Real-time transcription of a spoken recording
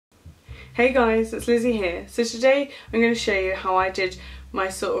Hey guys, it's Lizzie here. So today I'm going to show you how I did my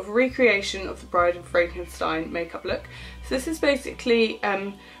sort of recreation of the Bride of Frankenstein makeup look. So this is basically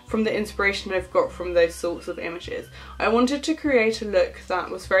from the inspiration I've got from those sorts of images. I wanted to create a look that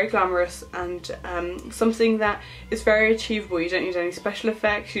was very glamorous and something that is very achievable. You don't need any special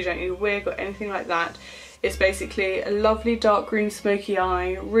effects, you don't need a wig or anything like that. It's basically a lovely dark green smoky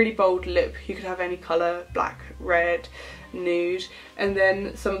eye, really bold lip. You could have any colour, black, red, nude, and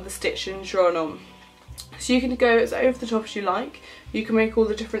then some of the stitching drawn on. So you can go as over the top as you like. You can make all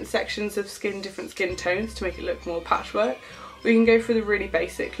the different sections of skin, different skin tones to make it look more patchwork, or you can go for the really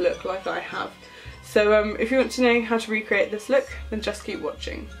basic look like I have. So if you want to know how to recreate this look, then just keep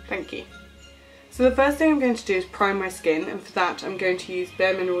watching. Thank you. So the first thing I'm going to do is prime my skin, and for that I'm going to use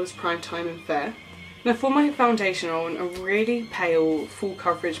Bare Minerals Prime Time and Fair. Now for my foundation I want a really pale full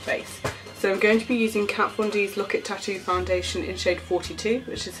coverage base. So I'm going to be using Kat Von D's Lock It Tattoo foundation in shade 42,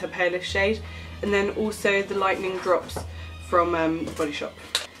 which is her palest shade, and then also the Lightening drops from the Body Shop.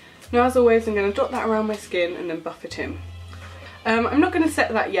 Now as always I'm going to dot that around my skin and then buff it in. I'm not going to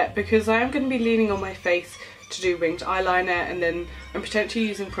set that yet because I am going to be leaning on my face to do winged eyeliner, and then I'm potentially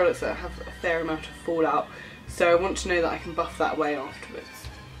using products that have a fair amount of fallout, so I want to know that I can buff that away afterwards.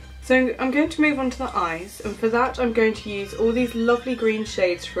 So I'm going to move on to the eyes, and for that I'm going to use all these lovely green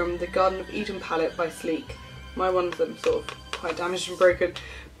shades from the Garden of Eden palette by Sleek. My ones are sort of quite damaged and broken,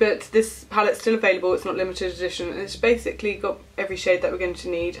 but this palette's still available, it's not limited edition, and it's basically got every shade that we're going to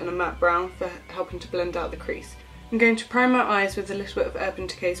need and a matte brown for helping to blend out the crease. I'm going to prime my eyes with a little bit of Urban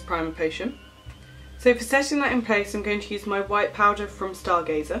Decay's Primer Potion. So for setting that in place I'm going to use my white powder from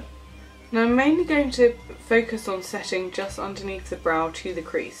Stargazer. Now I'm mainly going to focus on setting just underneath the brow to the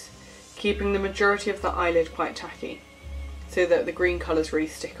crease, keeping the majority of the eyelid quite tacky so that the green colours really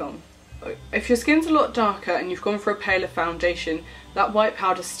stick on. If your skin's a lot darker and you've gone for a paler foundation, that white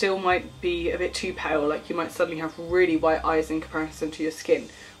powder still might be a bit too pale, like you might suddenly have really white eyes in comparison to your skin,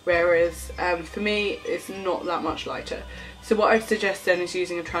 whereas for me it's not that much lighter. So what I'd suggest then is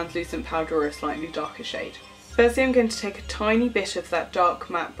using a translucent powder or a slightly darker shade. Firstly I'm going to take a tiny bit of that dark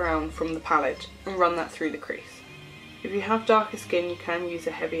matte brown from the palette and run that through the crease. If you have darker skin you can use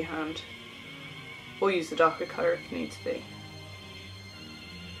a heavy hand, or use a darker colour if needs be.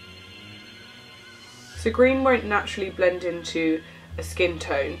 So green won't naturally blend into a skin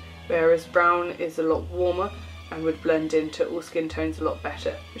tone, whereas brown is a lot warmer and would blend into all skin tones a lot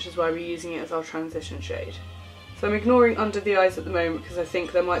better, which is why we're using it as our transition shade. So I'm ignoring under the eyes at the moment because I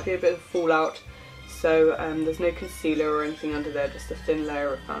think there might be a bit of fallout, so there's no concealer or anything under there, just a thin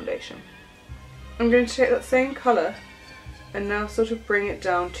layer of foundation. I'm going to take that same colour and now sort of bring it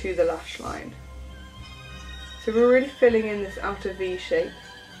down to the lash line. So we're really filling in this outer V shape.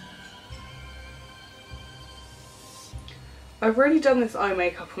 I've already done this eye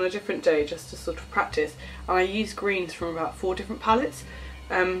makeup on a different day just to sort of practice, and I used greens from about 4 different palettes,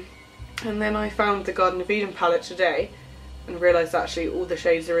 and then I found the Garden of Eden palette today and realised actually all the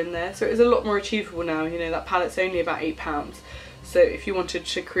shades are in there, so it is a lot more achievable now. You know, that palette's only about £8, so if you wanted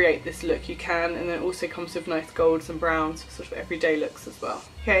to create this look you can, and then it also comes with nice golds and browns for sort of everyday looks as well.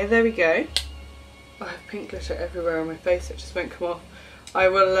 Okay, there we go. I have pink glitter everywhere on my face, it just won't come off. I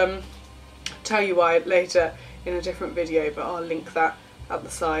will tell you why later in a different video, but I'll link that at the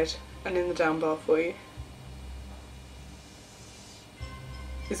side and in the down bar for you.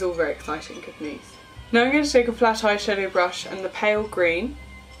 It's all very exciting, good news. Now I'm going to take a flat eyeshadow brush and the pale green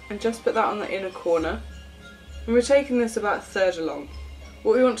and just put that on the inner corner. And we're taking this about 1/3 along.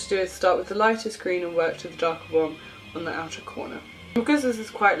 What we want to do is start with the lightest green and work to the darker one on the outer corner. Because this is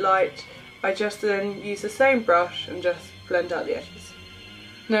quite light, I just then use the same brush and just blend out the edges.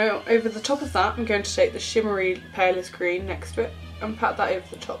 Now over the top of that I'm going to take the shimmery palest green next to it and pat that over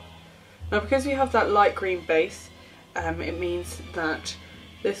the top. Now because we have that light green base, it means that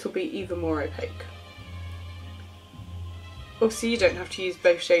this will be even more opaque. Obviously you don't have to use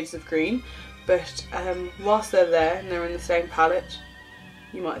both shades of green, but whilst they're there and they're in the same palette,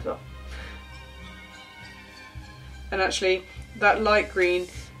 you might as well. And actually that light green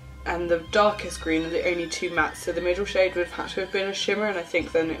and the darkest green are the only 2 mattes, so the middle shade would have had to have been a shimmer, and I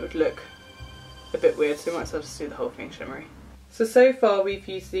think then it would look a bit weird, so we might as well just do the whole thing shimmery. So far we've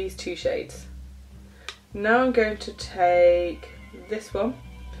used these 2 shades. Now I'm going to take this one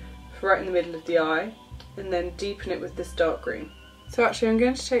for right in the middle of the eye and then deepen it with this dark green. So actually I'm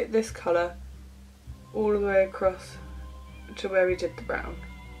going to take this colour all the way across to where we did the brown.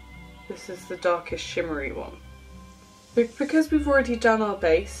 This is the darkest shimmery one. Because we've already done our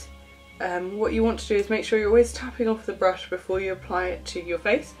base, what you want to do is make sure you're always tapping off the brush before you apply it to your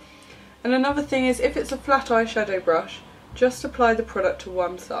face. And another thing is, if it's a flat eyeshadow brush, just apply the product to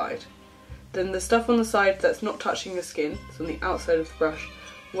one side. then the stuff on the side that's not touching the skin, so on the outside of the brush,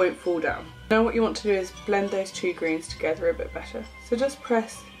 won't fall down. Now what you want to do is blend those two greens together a bit better. So just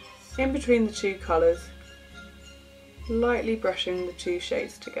press in between the two colours, lightly brushing the two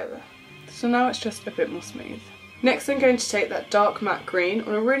shades together. So now it's just a bit more smooth. Next I'm going to take that dark matte green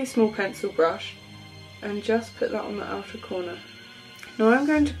on a really small pencil brush and just put that on the outer corner. Now I'm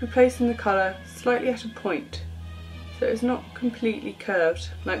going to be placing the colour slightly at a point, so it's not completely curved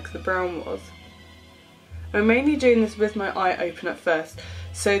like the brown was. I'm mainly doing this with my eye open at first,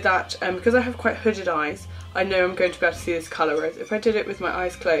 so that because I have quite hooded eyes, I know I'm going to be able to see this colour, whereas if I did it with my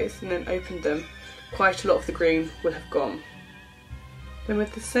eyes closed and then opened them, quite a lot of the green will have gone. Then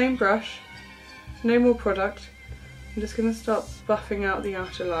with the same brush, no more product, I'm just going to start buffing out the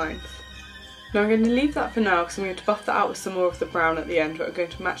outer lines. Now I'm going to leave that for now because I'm going to buff that out with some more of the brown at the end, but I'm going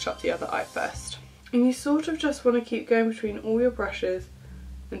to match up the other eye first. And you sort of just want to keep going between all your brushes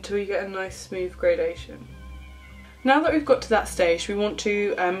until you get a nice smooth gradation. Now that we've got to that stage, we want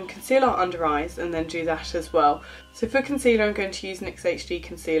to conceal our under eyes and then do that as well. So for concealer I'm going to use NYX HD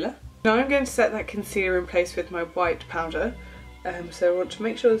Concealer. Now I'm going to set that concealer in place with my white powder, so I want to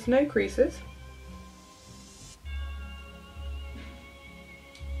make sure there's no creases.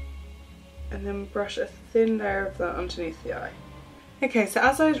 And then brush a thin layer of that underneath the eye. Okay, so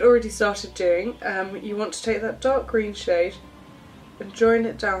as I'd already started doing, you want to take that dark green shade and join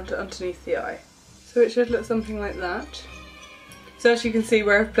it down to underneath the eye. So it should look something like that. So as you can see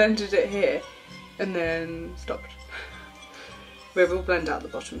where I've blended it here and then stopped. We will blend out the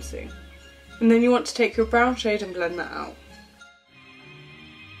bottom soon. And then you want to take your brown shade and blend that out.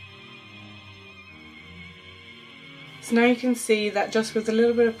 So now you can see that just with a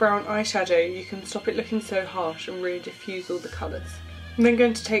little bit of brown eyeshadow you can stop it looking so harsh and really diffuse all the colours. I'm then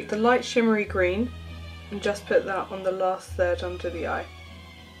going to take the light shimmery green and just put that on the last third under the eye.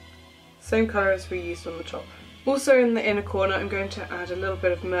 Same colour as we used on the top. Also in the inner corner I'm going to add a little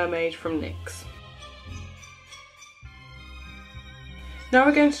bit of Mermaid from NYX. Now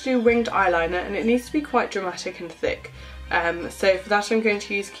we're going to do winged eyeliner, and it needs to be quite dramatic and thick. So for that I'm going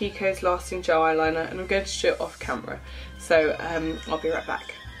to use Kiko's Lasting Gel Eyeliner, and I'm going to do it off camera. So I'll be right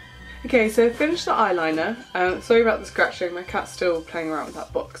back. Okay, so I've finished the eyeliner. Sorry about the scratching, my cat's still playing around with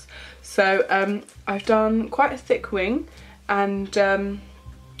that box. So I've done quite a thick wing, and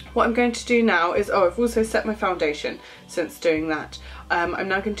what I'm going to do now is, I've also set my foundation since doing that. I'm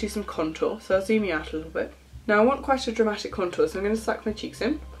now going to do some contour, so I'll zoom you out a little bit. Now I want quite a dramatic contour, so I'm going to suck my cheeks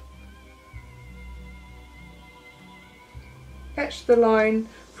in. Etch the line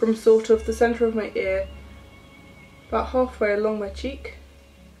from sort of the centre of my ear, about halfway along my cheek.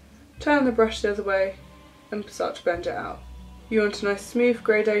 Turn the brush the other way and start to blend it out. You want a nice smooth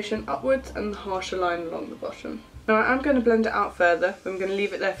gradation upwards and the harsher line along the bottom. Now I'm going to blend it out further, but I'm going to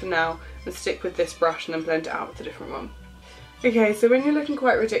leave it there for now and stick with this brush and then blend it out with a different one. Okay, so when you're looking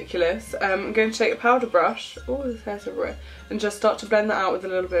quite ridiculous, I'm going to take a powder brush, oh there's hairs everywhere, and just start to blend that out with a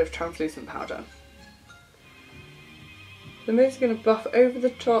little bit of translucent powder. So I'm basically going to buff over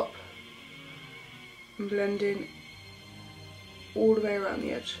the top and blend in all the way around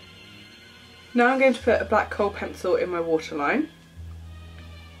the edge. Now I'm going to put a black kohl pencil in my waterline.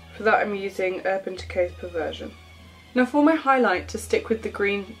 For that I'm using Decay's Perversion. Now for my highlight, to stick with the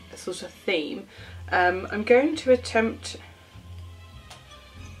green sort of theme, I'm going to attempt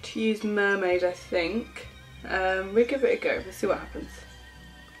to use Mermaid, I think. We'll give it a go, let's see what happens.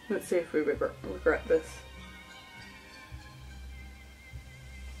 Let's see if we regret this.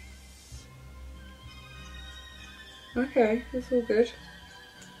 Okay, it's all good.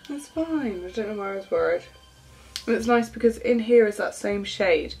 It's fine, I don't know why I was worried. And it's nice because in here is that same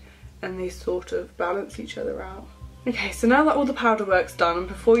shade and they sort of balance each other out. Okay, so now that all the powder work's done, and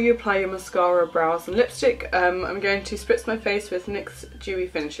before you apply your mascara, brows and lipstick, I'm going to spritz my face with NYX Dewy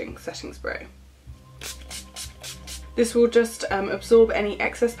Finishing Setting Spray. This will just absorb any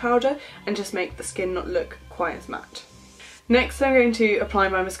excess powder and just make the skin not look quite as matte. Next I'm going to apply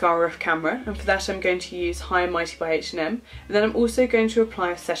my mascara off camera, and for that I'm going to use High and Mighty by H&M, and then I'm also going to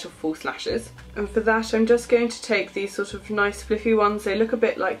apply a set of false lashes. And for that I'm just going to take these sort of nice fluffy ones. They look a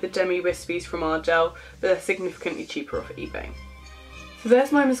bit like the Demi-Whispies from Ardell, but they're significantly cheaper off eBay. So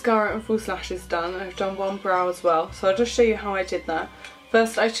there's my mascara and false lashes done. I've done one brow as well, so I'll just show you how I did that.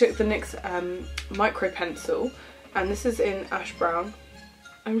 First I took the NYX micro pencil, and this is in ash brown.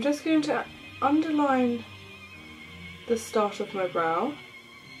 I'm just going to underline the start of my brow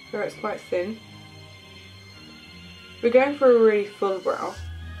where it's quite thin. We're going for a really full brow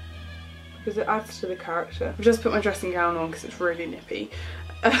because it adds to the character. I've just put my dressing gown on because it's really nippy.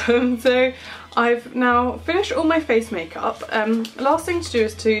 So I've now finished all my face makeup. Last thing to do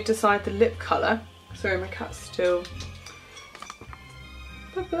is to decide the lip colour. Sorry, my cat's still...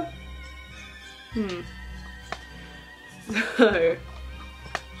 So...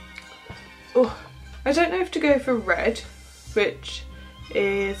 Oh, I don't know if to go for red, which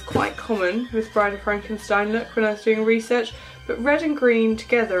is quite common with Bride of Frankenstein look when I was doing research, but red and green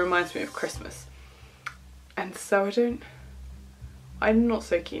together reminds me of Christmas. And so I'm not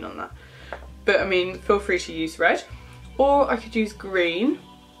so keen on that. But I mean, feel free to use red, or I could use green.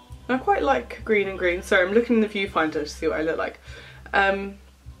 I quite like green and green. Sorry, I'm looking in the viewfinder to see what I look like. And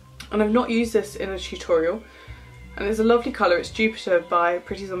I've not used this in a tutorial. And it's a lovely colour. It's Jupiter by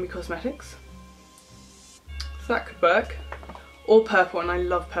Pretty Zombie Cosmetics. So that could work. Or purple, and I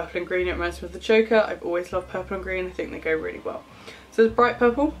love purple and green. It reminds me of the Joker. I've always loved purple and green. I think they go really well. So there's bright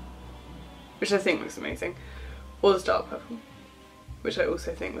purple, which I think looks amazing. Or there's dark purple, which I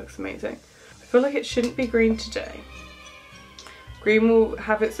also think looks amazing. I feel like it shouldn't be green today. Green will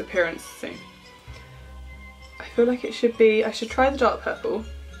have its appearance soon. I feel like it should be, I should try the dark purple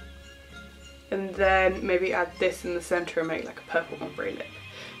and then maybe add this in the centre and make like a purple ombre lip.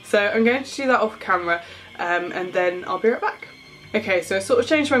 So I'm going to do that off camera and then I'll be right back. Okay, so I sort of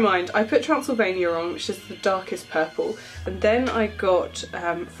changed my mind. I put Transylvania on, which is the darkest purple, and then I got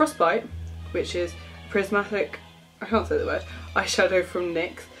Frostbite, which is prismatic, I can't say the word, eyeshadow from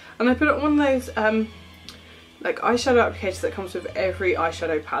NYX, and I put it on one of those like eyeshadow applicators that comes with every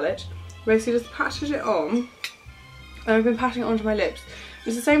eyeshadow palette. Basically just patted it on, and I've been patting it onto my lips.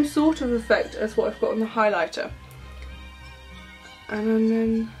 It's the same sort of effect as what I've got on the highlighter.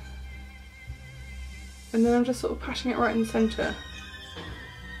 And then I'm just sort of patting it right in the centre.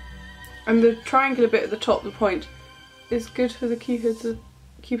 And the triangular bit at the top, the point, is good for the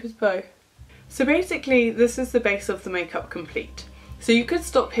Cupid's bow. So basically this is the base of the makeup complete. So you could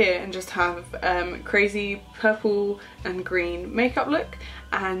stop here and just have crazy purple and green makeup look,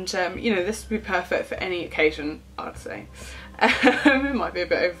 and you know, this would be perfect for any occasion, I'd say. It might be a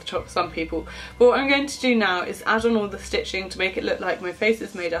bit over the top for some people, but what I'm going to do now is add on all the stitching to make it look like my face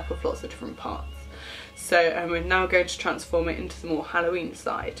is made up of lots of different parts. So we're now going to transform it into the more Halloween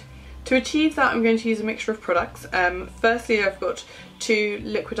side. To achieve that, I'm going to use a mixture of products. Firstly, I've got 2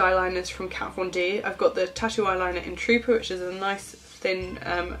 liquid eyeliners from Kat Von D. I've got the tattoo eyeliner in Trooper, which is a nice thin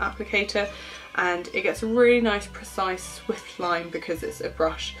applicator, and it gets a really nice precise swift line because it's a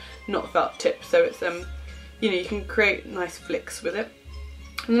brush, not felt tip, so it's you know, you can create nice flicks with it.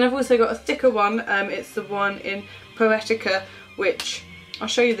 And then I've also got a thicker one. It's the one in Poetica, which I'll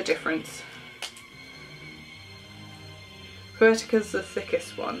show you the difference. Poetica's the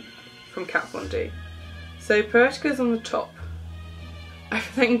thickest one from Kat Von D. So Poetica's on the top.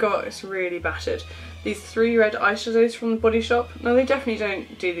 I've then got, it's really battered, these 3 red eyeshadows from the Body Shop. Now they definitely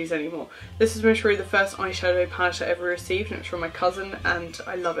don't do these anymore. This is most probably the first eyeshadow palette I ever received, and it's from my cousin, and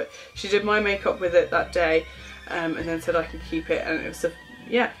I love it. She did my makeup with it that day and then said I could keep it, and it was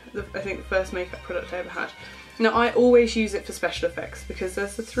I think the first makeup product I ever had. Now I always use it for special effects because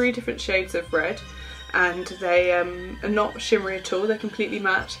there's the 3 different shades of red, and they are not shimmery at all, they're completely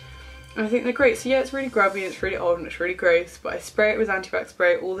matte. And I think they're great. So yeah, it's really grubby, it's really old and it's really gross, but I spray it with anti-bac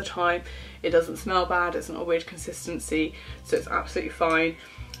spray all the time. It doesn't smell bad, it's not a weird consistency, so it's absolutely fine.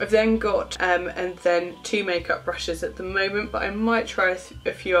 I've then got and then 2 makeup brushes at the moment, but I might try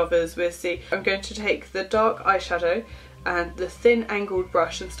a few others, we'll see. I'm going to take the dark eyeshadow and the thin angled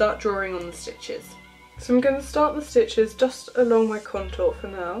brush and start drawing on the stitches. So I'm going to start the stitches just along my contour for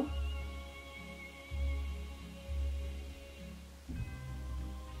now.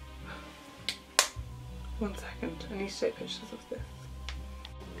 One second, I need to take pictures of this.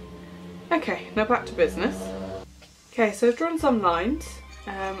 Okay, now back to business. Okay, so I've drawn some lines.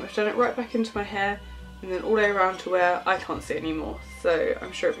 I've done it right back into my hair and then all the way around to where I can't see it anymore, so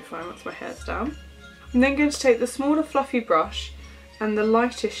I'm sure it'll be fine once my hair's down. I'm then going to take the smaller fluffy brush and the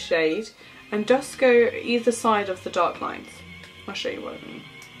lightest shade and just go either side of the dark lines. I'll show you what I mean.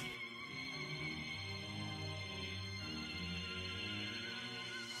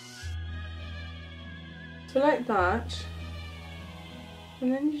 So like that, and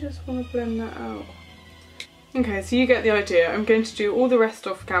then you just want to blend that out. Okay, so you get the idea. I'm going to do all the rest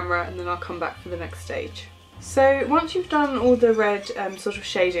off camera and then I'll come back for the next stage. So once you've done all the red sort of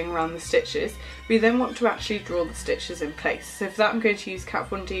shading around the stitches, we then want to actually draw the stitches in place. So for that I'm going to use Kat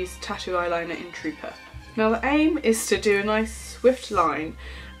Von D's tattoo eyeliner in Trooper. Now the aim is to do a nice swift line.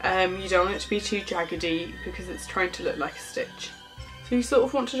 You don't want it to be too jaggedy because it's trying to look like a stitch. So you sort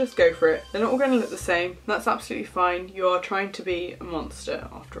of want to just go for it. They're not all going to look the same. That's absolutely fine. You are trying to be a monster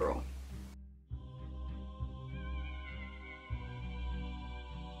after all.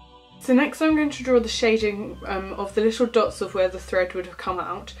 So next I'm going to draw the shading of the little dots of where the thread would have come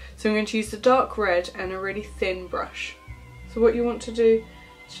out. So I'm going to use the dark red and a really thin brush. So what you want to do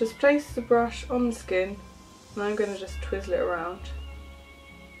is just place the brush on the skin, and I'm going to just twizzle it around,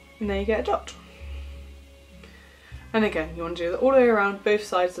 and there you get a dot. And again, you want to do that all the way around both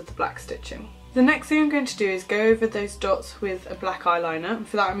sides of the black stitching. The next thing I'm going to do is go over those dots with a black eyeliner, and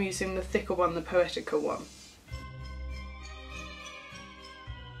for that I'm using the thicker one, the Poetica one.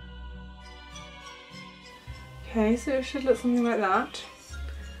 Okay, so it should look something like that.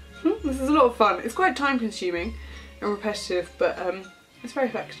 This is a lot of fun. It's quite time consuming and repetitive, but it's very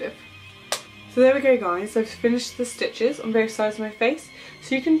effective. So there we go guys, I've finished the stitches on both sides of my face.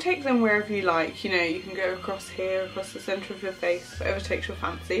 So you can take them wherever you like, you know, you can go across here, across the centre of your face, whatever takes your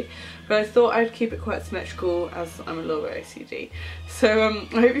fancy. But I thought I'd keep it quite symmetrical as I'm a little bit OCD. So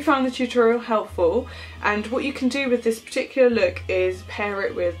I hope you found the tutorial helpful, and what you can do with this particular look is pair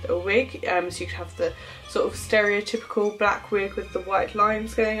it with a wig, so you could have the sort of stereotypical black wig with the white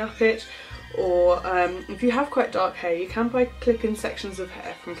lines going up it. Or if you have quite dark hair, you can buy clip-in sections of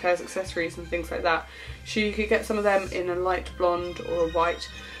hair from Claire's Accessories and things like that. So you could get some of them in a light blonde or a white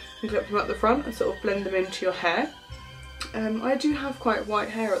and clip them at the front and sort of blend them into your hair. I do have quite white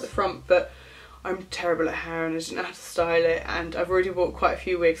hair at the front, but I'm terrible at hair and I didn't know how to style it, and I've already bought quite a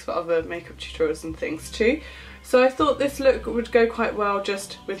few wigs for other makeup tutorials and things too. So I thought this look would go quite well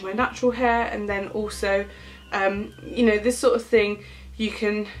just with my natural hair, and then also, you know, this sort of thing you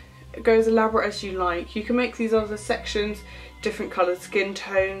can go as elaborate as you like. You can make these other sections different coloured skin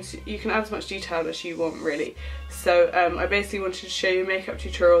tones, you can add as much detail as you want really. So I basically wanted to show you a makeup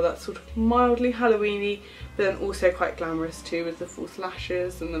tutorial that's sort of mildly Halloween-y, but then also quite glamorous too, with the false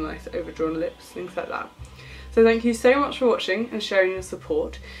lashes and the nice overdrawn lips, things like that. So thank you so much for watching and sharing your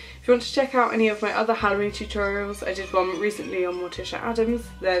support. If you want to check out any of my other Halloween tutorials, I did one recently on Morticia Addams,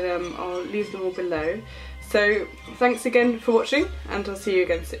 then I'll leave them all below. So thanks again for watching, and I'll see you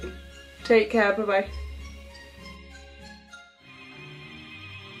again soon. Take care, bye bye.